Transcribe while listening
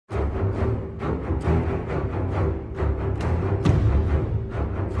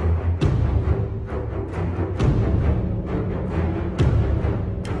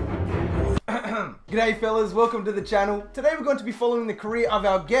G'day fellas, welcome to the channel. Today we're going to be following the career of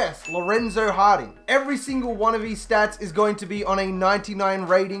our guest, Lorenzo Harding. Every single one of his stats is going to be on a 99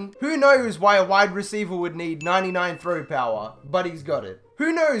 rating. Who knows why a wide receiver would need 99 throw power, but he's got it.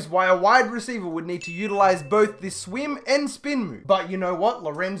 Who knows why a wide receiver would need to utilize both the swim and spin move, but you know what,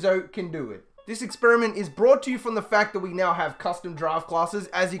 Lorenzo can do it. This experiment is brought to you from the fact that we now have custom draft classes.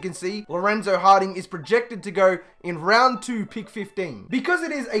 As you can see, Lorenzo Harding is projected to go in round 2, pick 15. Because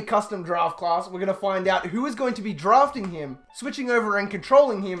it is a custom draft class, we're going to find out who is going to be drafting him, switching over and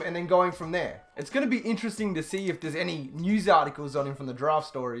controlling him, and then going from there. It's going to be interesting to see if there's any news articles on him from the draft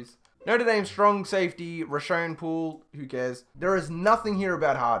stories. Notre Dame strong safety, Rashawn Poole, who cares? There is nothing here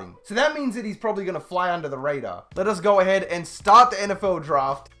about Harding. So that means that he's probably going to fly under the radar. Let us go ahead and start the NFL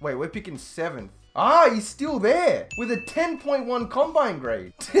draft. Wait, we're picking 7th. Ah, he's still there with a 10.1 combine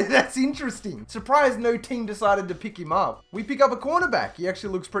grade. That's interesting. Surprised no team decided to pick him up. We pick up a cornerback. He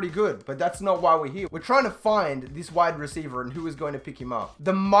actually looks pretty good, but that's not why we're here. We're trying to find this wide receiver and who is going to pick him up.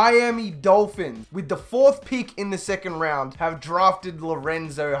 The Miami Dolphins, with the 4th pick in the 2nd round, have drafted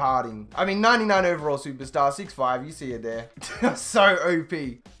Lorenzo Harding. I mean, 99 overall superstar, 6'5", you see it there. So OP.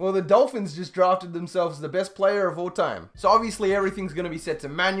 Well, the Dolphins just drafted themselves the best player of all time. So obviously everything's going to be set to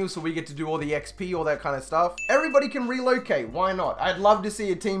manual, so we get to do all the XP, all that kind of stuff. Everybody can relocate. Why not? I'd love to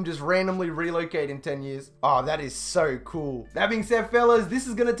see a team just randomly relocate in 10 years. Oh, that is so cool. That being said, fellas, this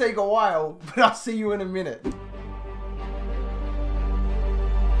is going to take a while, but I'll see you in a minute.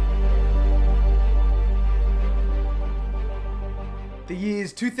 The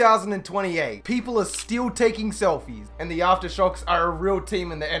year's 2028. People are still taking selfies, and the Aftershocks are a real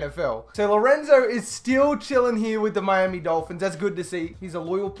team in the NFL. So Lorenzo is still chilling here with the Miami Dolphins. That's good to see. He's a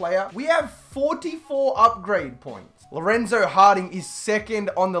loyal player. We have 44 upgrade points. Lorenzo Harding is 2nd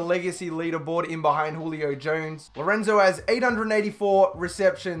on the legacy leaderboard in behind Julio Jones. Lorenzo has 884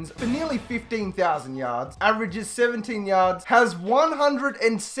 receptions for nearly 15,000 yards, averages 17 yards, has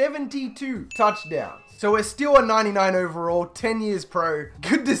 172 touchdowns. So we're still a 99 overall, 10 years pro.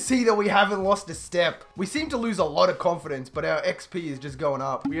 Good to see that we haven't lost a step. We seem to lose a lot of confidence, but our XP is just going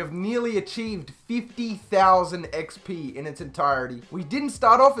up. We have nearly achieved 50,000 XP in its entirety. We didn't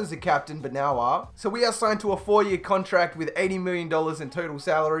start off as a captain, but now are. So we are signed to a 4-year contract with $80 million in total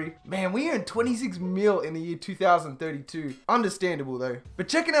salary. Man, we earned 26 mil in the year 2032. Understandable though. But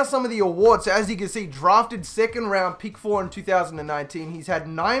checking out some of the awards, so as you can see, drafted 2nd round, pick 4 in 2019. He's had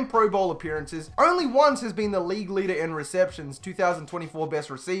 9 Pro Bowl appearances. Only once has been the league leader in receptions, 2024 best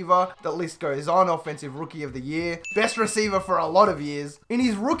receiver. The list goes on. Offensive rookie of the year, best receiver for a lot of years. In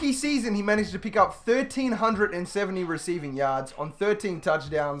his rookie season, he managed to pick up 1,370 receiving yards on 13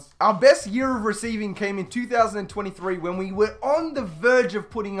 touchdowns. Our best year of receiving came in 2023 when we were on the verge of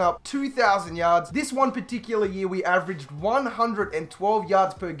putting up 2,000 yards. This one particular year, we averaged 112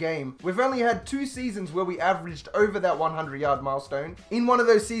 yards per game. We've only had 2 seasons where we averaged over that 100-yard milestone. In one of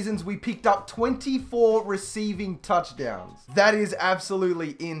those seasons, we picked up 24 receiving touchdowns. That is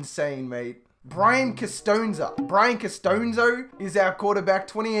absolutely insane, mate. Brian Castonzo is our quarterback,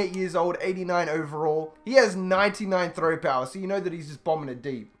 28 years old, 89 overall. He has 99 throw power, so you know that he's just bombing it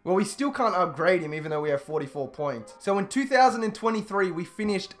deep. Well, we still can't upgrade him even though we have 44 points. So in 2023, we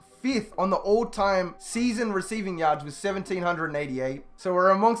finished 5th on the all-time season receiving yards with 1,788. So we're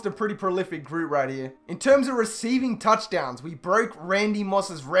amongst a pretty prolific group right here. In terms of receiving touchdowns, we broke Randy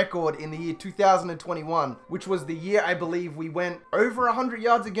Moss's record in the year 2021, which was the year I believe we went over 100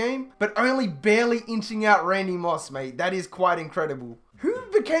 yards a game, but only barely inching out Randy Moss, mate. That is quite incredible. Who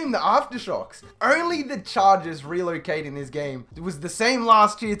became the Aftershocks? Only the Chargers relocate in this game. It was the same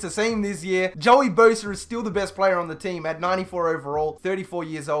last year, it's the same this year. Joey Bosa is still the best player on the team at 94 overall, 34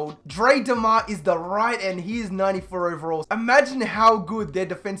 years old. Dre DeMar is the right end, he is 94 overall. Imagine how good their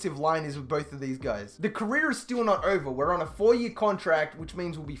defensive line is with both of these guys. The career is still not over. We're on a 4-year contract, which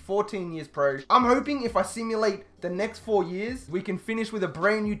means we'll be 14 years pro. I'm hoping if I simulate the next 4 years, we can finish with a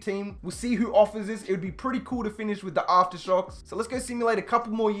brand new team. We'll see who offers this. It would be pretty cool to finish with the Aftershocks. So let's go simulate a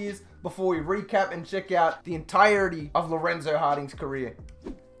couple more years before we recap and check out the entirety of Lorenzo Harding's career.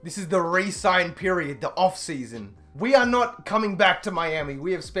 This is the re-sign period, the off-season. We are not coming back to Miami.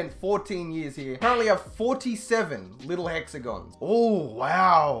 We have spent 14 years here. Currently have 47 little hexagons. Oh,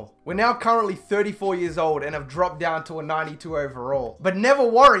 wow. We're now currently 34 years old and have dropped down to a 92 overall. But never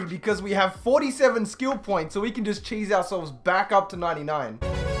worry, because we have 47 skill points, so we can just cheese ourselves back up to 99.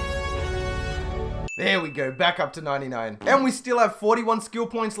 There we go, back up to 99. And we still have 41 skill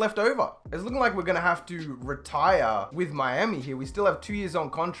points left over. It's looking like we're gonna have to retire with Miami here. We still have 2 years on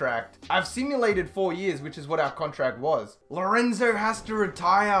contract. I've simulated 4 years, which is what our contract was. Lorenzo has to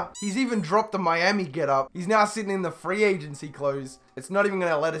retire. He's even dropped the Miami getup. He's now sitting in the free agency clothes. It's not even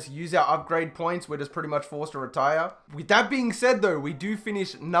going to let us use our upgrade points. We're just pretty much forced to retire. With that being said though, we do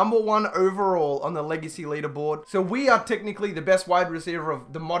finish #1 overall on the legacy leaderboard. So we are technically the best wide receiver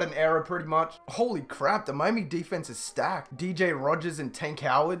of the modern era pretty much. Holy crap, the Miami defense is stacked. DJ Rogers and Tank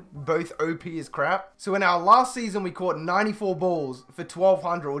Howard, both OP as crap. So in our last season, we caught 94 balls for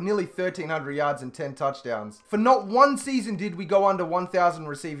 1,200 or nearly 1,300 yards and 10 touchdowns. For not one season did we go under 1,000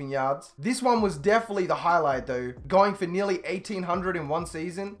 receiving yards. This one was definitely the highlight though, going for nearly 1,800 in one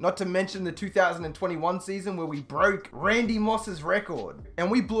season. Not to mention the 2021 season where we broke Randy Moss's record.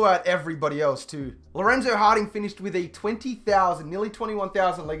 And we blew out everybody else too. Lorenzo Harding finished with a 20,000, nearly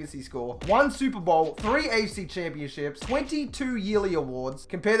 21,000 legacy score, 1 Super Bowl, 3 AFC championships, 22 yearly awards.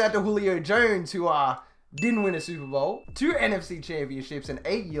 Compare that to Julio Jones, who didn't win a Super Bowl, 2 NFC championships, and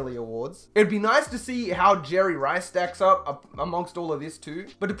 8 yearly awards. It'd be nice to see how Jerry Rice stacks up amongst all of this too.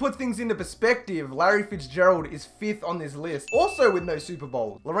 But to put things into perspective, Larry Fitzgerald is 5th on this list, also with no Super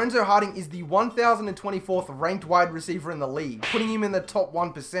Bowls. Lorenzo Harding is the 1,024th ranked wide receiver in the league, putting him in the top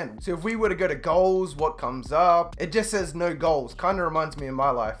 1%. So if we were to go to goals, what comes up? It just says no goals. Kind of reminds me of my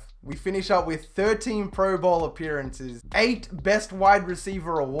life. We finish up with 13 Pro Bowl appearances, 8 Best Wide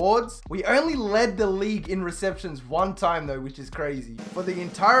Receiver awards. We only led the league in receptions 1 time though, which is crazy. For the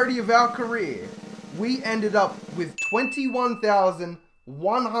entirety of our career, we ended up with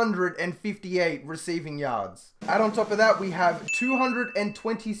 21,158 receiving yards. And on top of that, we have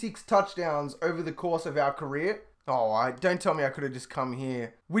 226 touchdowns over the course of our career. Oh, don't tell me I could have just come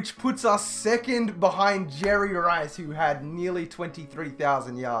here. Which puts us 2nd behind Jerry Rice, who had nearly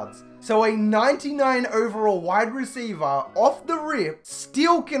 23,000 yards. So a 99 overall wide receiver off the rip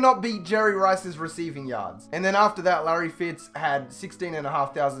still cannot beat Jerry Rice's receiving yards. And then after that, Larry Fitz had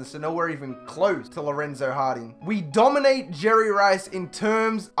 16,500, so nowhere even close to Lorenzo Harding. We dominate Jerry Rice in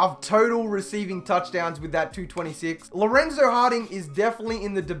terms of total receiving touchdowns with that 226. Lorenzo Harding is definitely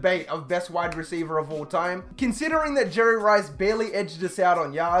in the debate of best wide receiver of all time. Considering that Jerry Rice barely edged us out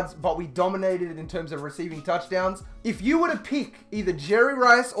on yards, but we dominated in terms of receiving touchdowns. If you were to pick either Jerry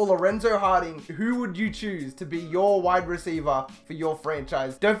Rice or Lorenzo Harding, who would you choose to be your wide receiver for your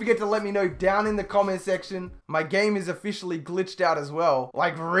franchise? Don't forget to let me know down in the comment section. My game is officially glitched out as well.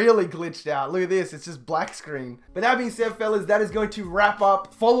 Like really glitched out. Look at this, it's just black screen. But that being said, fellas, that is going to wrap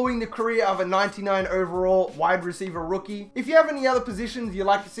up following the career of a 99 overall wide receiver rookie. If you have any other positions you'd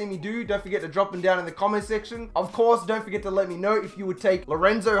like to see me do, don't forget to drop them down in the comment section. Of course, don't forget to let me know if you would take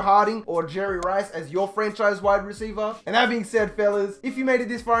Lorenzo Harding or Jerry Rice as your franchise wide receiver. And that being said, fellas, if you made it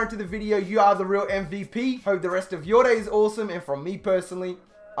this far into the video, you are the real MVP. Hope the rest of your day is awesome. And from me personally,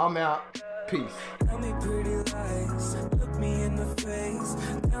 I'm out. Peace. Tell me pretty lies, look me in the face.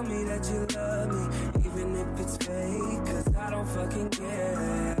 Tell me that you love me, even if it's fake. Cause I don't fucking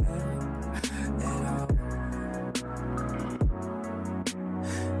care at all.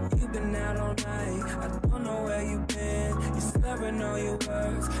 You've been out all night, I don't know where you've been. You're slurring all your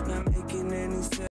words, not making any sense.